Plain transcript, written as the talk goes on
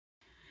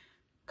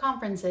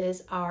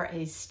Conferences are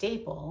a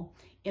staple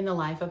in the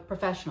life of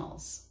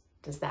professionals.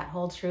 Does that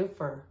hold true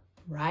for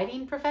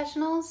writing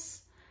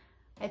professionals?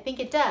 I think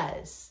it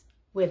does,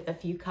 with a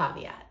few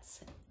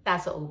caveats.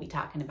 That's what we'll be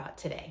talking about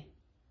today.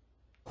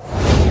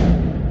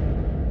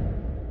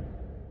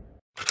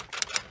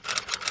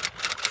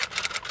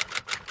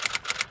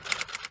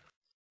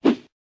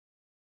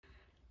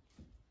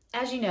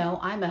 As you know,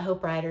 I'm a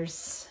Hope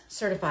Writers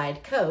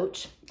certified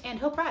coach, and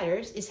Hope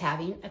Writers is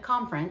having a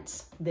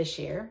conference this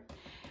year.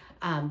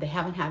 They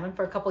haven't had one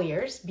for a couple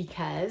years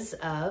because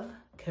of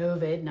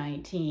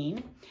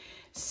COVID-19.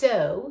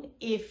 So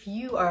if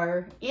you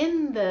are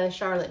in the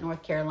Charlotte,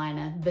 North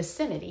Carolina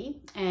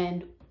vicinity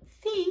and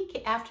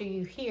think after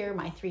you hear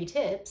my 3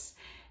 tips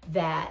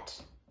that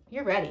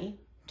you're ready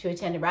to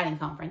attend a writing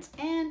conference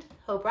and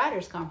Hope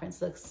Writers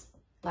Conference looks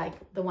like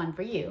the one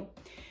for you,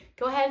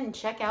 go ahead and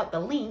check out the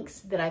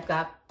links that I've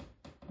got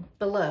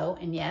below.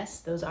 And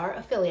yes, those are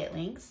affiliate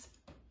links.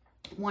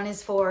 One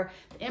is for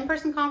the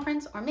in-person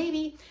conference, or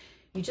maybe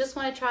you just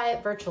want to try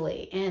it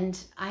virtually. And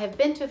I have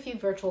been to a few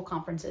virtual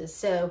conferences.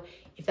 So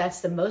if that's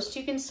the most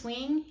you can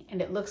swing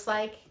and it looks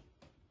like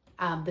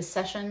the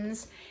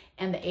sessions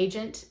and the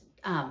agent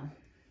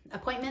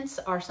appointments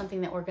are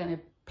something that we're going to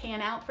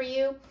pan out for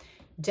you,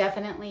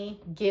 definitely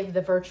give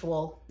the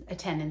virtual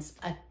attendance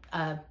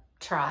a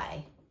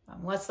try.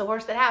 What's the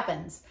worst that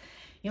happens?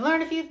 You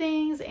learn a few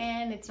things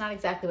and it's not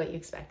exactly what you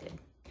expected.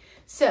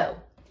 So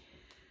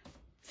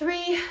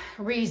 3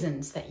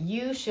 reasons that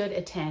you should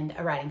attend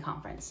a writing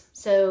conference.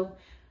 So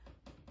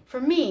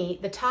for me,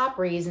 the top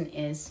reason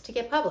is to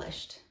get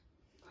published.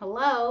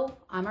 Hello,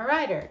 I'm a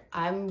writer.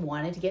 I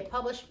wanted to get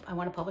published. I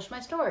want to publish my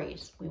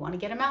stories. We want to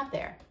get them out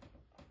there.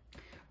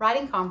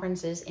 Writing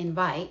conferences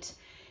invite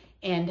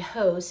and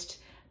host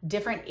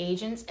different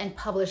agents and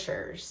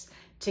publishers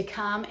to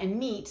come and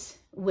meet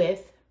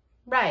with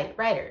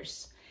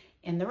writers.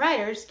 And the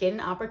writers get an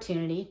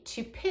opportunity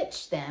to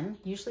pitch them.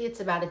 Usually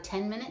it's about a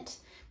 10-minute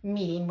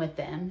meeting with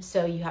them.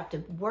 So you have to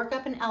work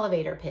up an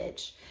elevator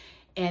pitch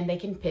and they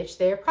can pitch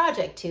their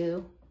project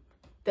to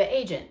the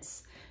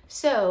agents.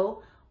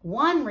 So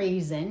one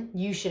reason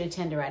you should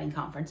attend a writing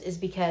conference is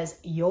because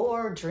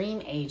your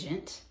dream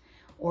agent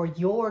or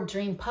your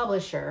dream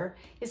publisher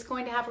is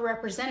going to have a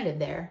representative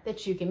there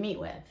that you can meet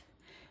with.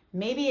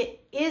 Maybe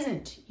it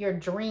isn't your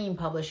dream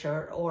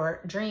publisher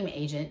or dream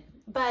agent,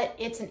 but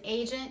it's an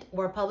agent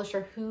or a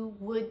publisher who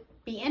would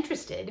be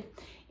interested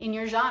in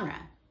your genre.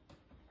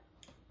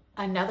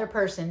 Another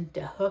person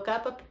to hook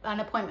up an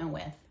appointment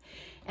with.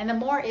 And the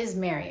more is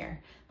merrier.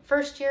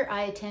 First year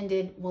I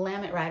attended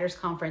Willamette Writers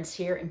Conference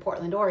here in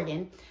Portland,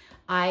 Oregon.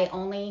 I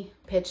only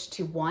pitched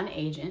to one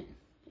agent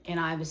and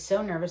I was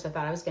so nervous I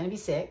thought I was going to be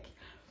sick.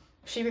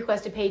 She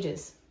requested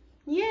pages.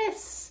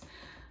 Yes!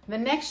 The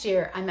next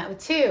year I met with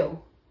 2.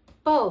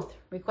 Both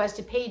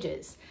requested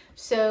pages.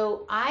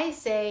 So I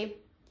say,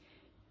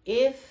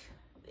 if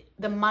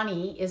the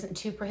money isn't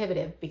too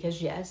prohibitive,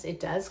 because yes, it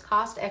does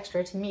cost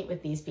extra to meet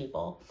with these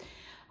people,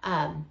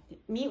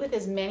 meet with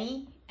as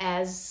many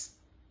as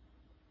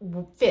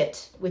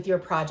fit with your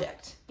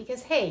project.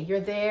 Because hey,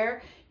 you're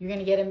there, you're going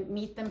to get to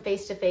meet them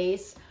face to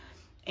face.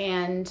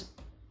 And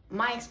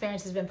my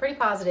experience has been pretty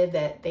positive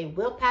that they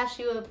will pass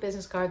you a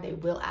business card, they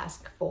will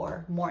ask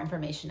for more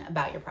information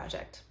about your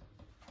project.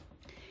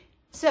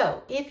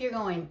 So if you're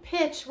going,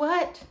 pitch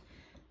what?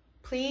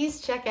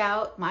 Please check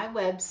out my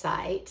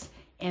website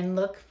and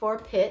look for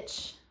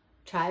pitch.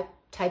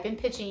 Type in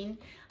pitching.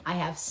 I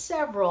have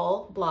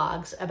several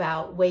blogs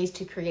about ways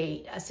to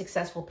create a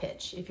successful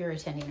pitch if you're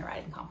attending a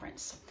writing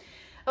conference.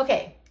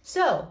 Okay,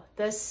 so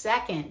the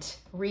second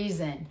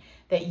reason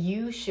that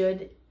you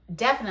should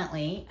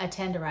definitely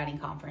attend a writing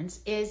conference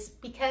is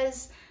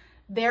because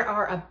there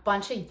are a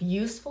bunch of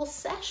useful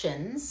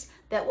sessions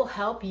that will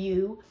help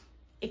you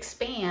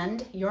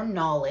expand your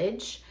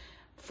knowledge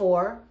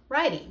for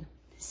writing.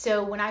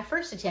 So when I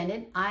first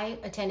attended, I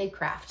attended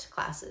craft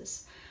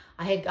classes.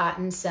 I had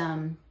gotten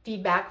some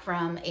feedback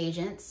from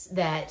agents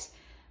that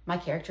my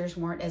characters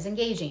weren't as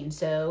engaging.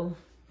 So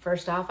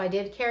first off, I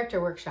did character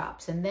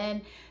workshops, and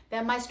then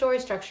my story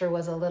structure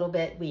was a little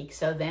bit weak.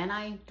 So then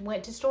I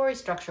went to story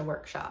structure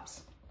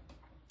workshops.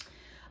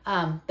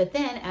 But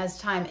then as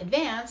time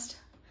advanced,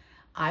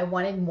 I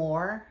wanted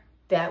more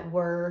that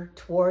were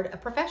toward a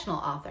professional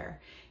author.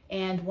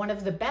 And one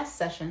of the best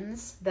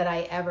sessions that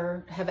I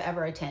have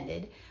ever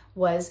attended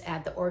was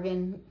at the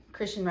Oregon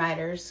Christian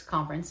Writers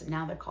Conference.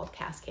 Now they're called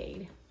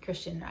Cascade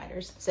Christian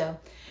Writers. So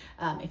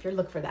if you're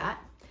looking for that.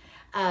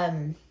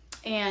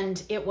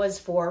 And it was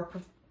for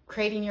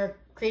creating your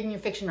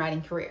fiction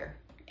writing career.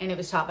 And it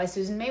was taught by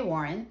Susan May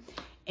Warren.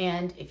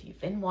 And if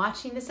you've been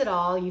watching this at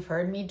all, you've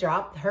heard me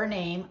drop her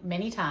name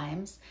many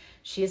times.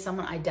 She is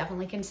someone I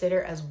definitely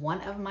consider as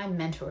one of my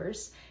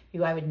mentors,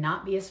 who I would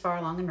not be as far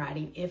along in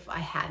writing if I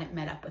hadn't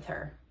met up with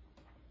her.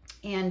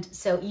 And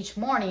so each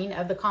morning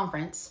of the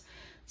conference,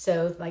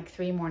 so like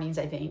 3 mornings,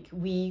 I think,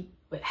 we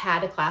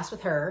had a class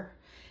with her,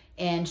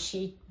 and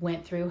she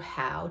went through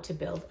how to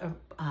build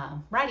a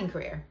writing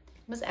career.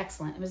 It was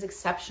excellent. It was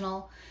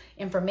exceptional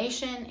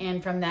information.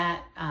 And from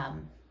that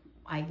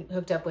I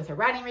hooked up with her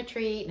writing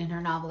retreat and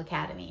her novel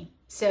academy.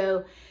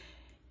 So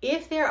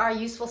if there are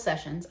useful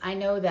sessions, I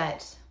know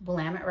that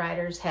Willamette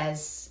Writers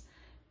has,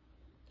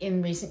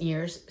 in recent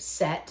years,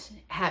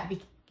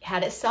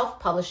 had a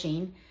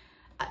self-publishing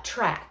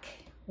track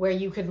where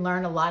you could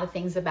learn a lot of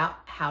things about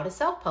how to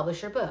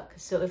self-publish your book.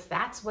 So if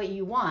that's what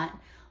you want,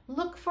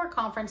 look for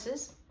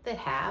conferences that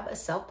have a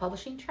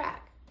self-publishing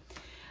track.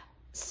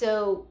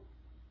 So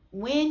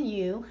when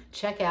you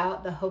check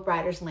out the Hope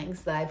Writers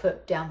links that I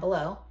put down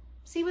below,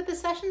 see what the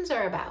sessions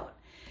are about.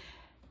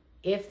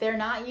 If they're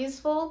not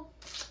useful,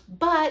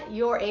 but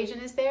your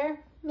agent is there,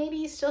 maybe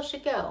you still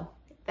should go.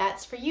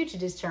 That's for you to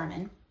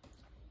determine.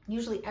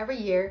 Usually every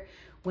year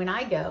when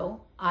I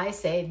go, I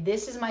say,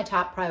 this is my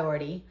top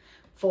priority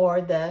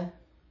for the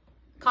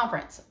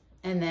conference.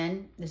 And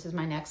then this is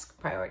my next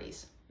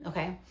priorities,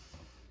 okay?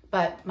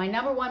 But my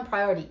number one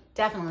priority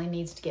definitely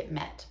needs to get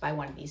met by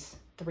one of these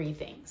 3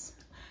 things.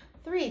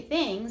 3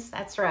 things,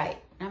 that's right.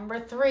 Number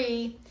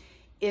 3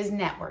 is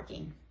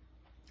networking.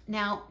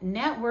 Now,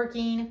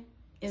 networking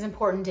is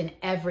important in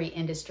every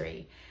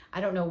industry.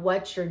 I don't know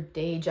what your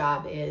day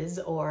job is,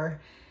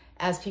 or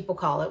as people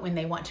call it when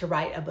they want to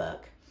write a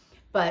book,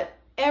 but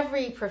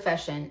every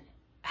profession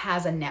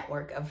has a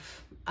network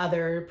of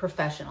other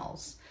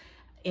professionals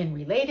in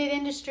related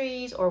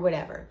industries or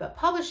whatever. But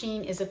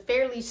publishing is a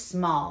fairly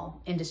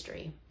small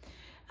industry,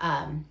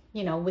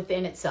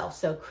 within itself.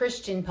 So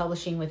Christian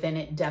publishing within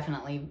it,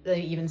 definitely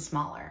even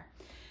smaller.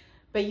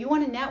 But you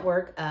want a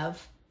network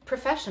of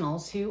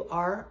professionals who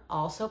are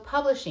also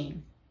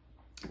publishing.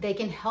 They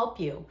can help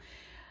you.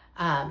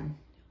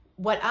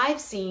 What I've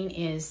seen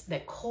is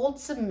that cold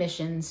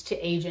submissions to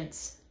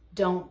agents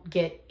don't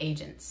get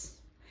agents.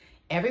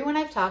 Everyone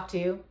I've talked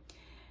to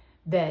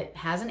that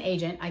has an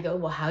agent, I go,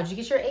 well, how'd you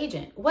get your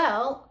agent?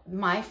 Well,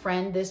 my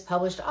friend, this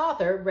published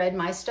author, read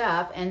my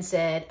stuff and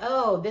said,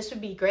 oh, this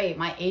would be great.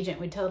 My agent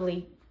would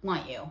totally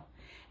want you.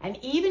 And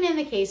even in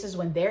the cases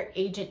when their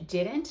agent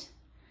didn't,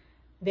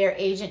 their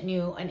agent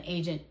knew an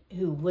agent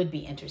who would be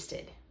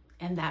interested.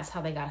 And that's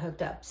how they got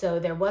hooked up. So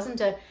there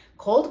wasn't a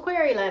cold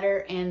query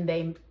letter and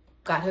they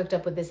got hooked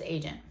up with this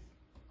agent.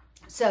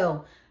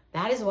 So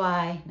that is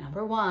why,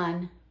 number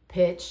 1,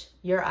 pitch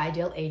your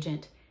ideal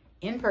agent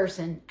in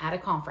person at a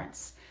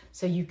conference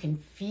so you can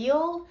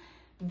feel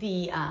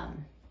the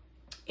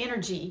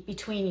energy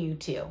between you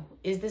two.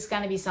 Is this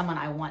going to be someone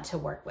I want to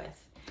work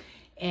with?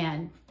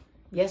 And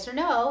yes or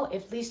no,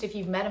 at least if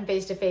you've met them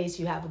face to face,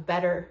 you have a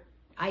better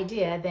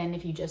idea than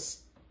if you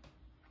just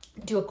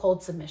do a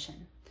cold submission.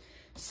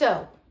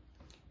 So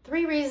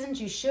 3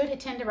 reasons you should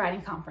attend a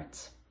writing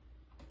conference.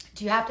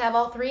 Do you have to have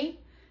all 3?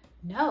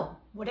 No.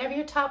 Whatever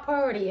your top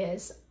priority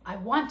is, I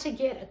want to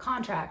get a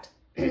contract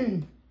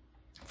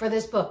for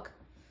this book.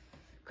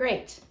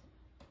 Great.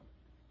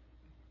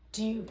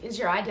 Is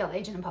your ideal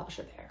agent and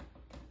publisher there?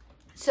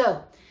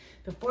 So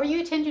before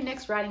you attend your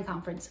next writing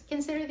conference,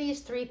 consider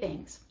these 3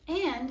 things.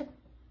 And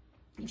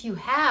if you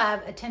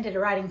have attended a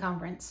writing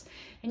conference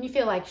and you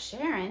feel like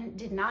Sharon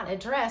did not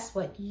address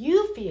what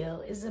you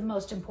feel is the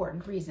most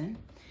important reason,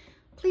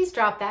 please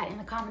drop that in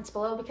the comments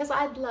below because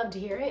I'd love to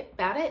hear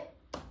about it.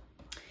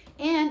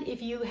 And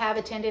if you have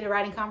attended a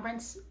writing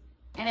conference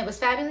and it was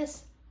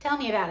fabulous, tell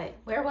me about it.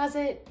 Where was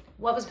it?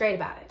 What was great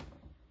about it?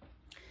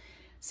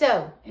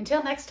 So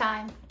until next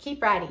time,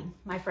 keep writing,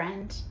 my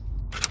friend.